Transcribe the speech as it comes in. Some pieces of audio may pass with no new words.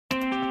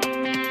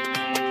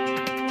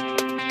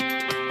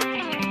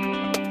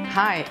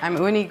Hi, I'm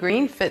Uni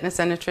Green, fitness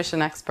and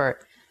nutrition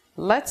expert.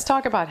 Let's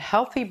talk about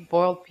healthy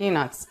boiled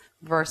peanuts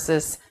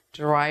versus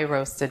dry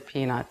roasted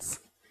peanuts.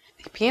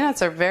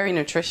 Peanuts are very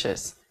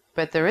nutritious,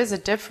 but there is a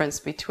difference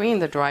between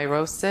the dry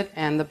roasted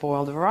and the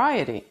boiled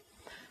variety.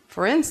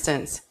 For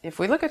instance, if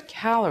we look at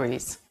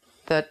calories,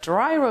 the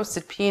dry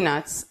roasted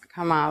peanuts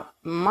come out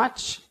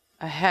much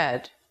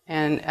ahead,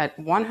 and at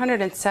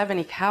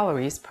 170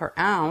 calories per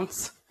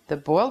ounce, the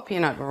boiled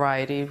peanut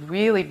variety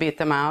really beat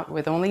them out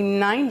with only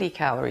 90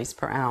 calories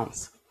per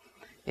ounce.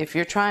 If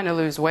you're trying to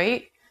lose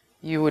weight,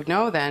 you would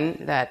know then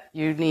that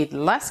you need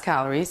less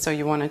calories, so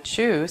you want to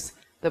choose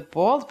the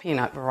boiled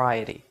peanut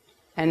variety.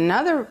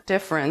 Another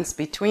difference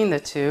between the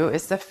two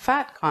is the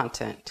fat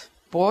content.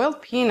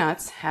 Boiled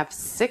peanuts have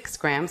 6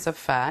 grams of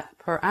fat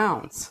per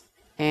ounce,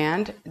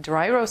 and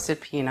dry roasted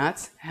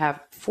peanuts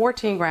have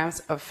 14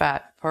 grams of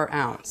fat per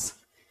ounce.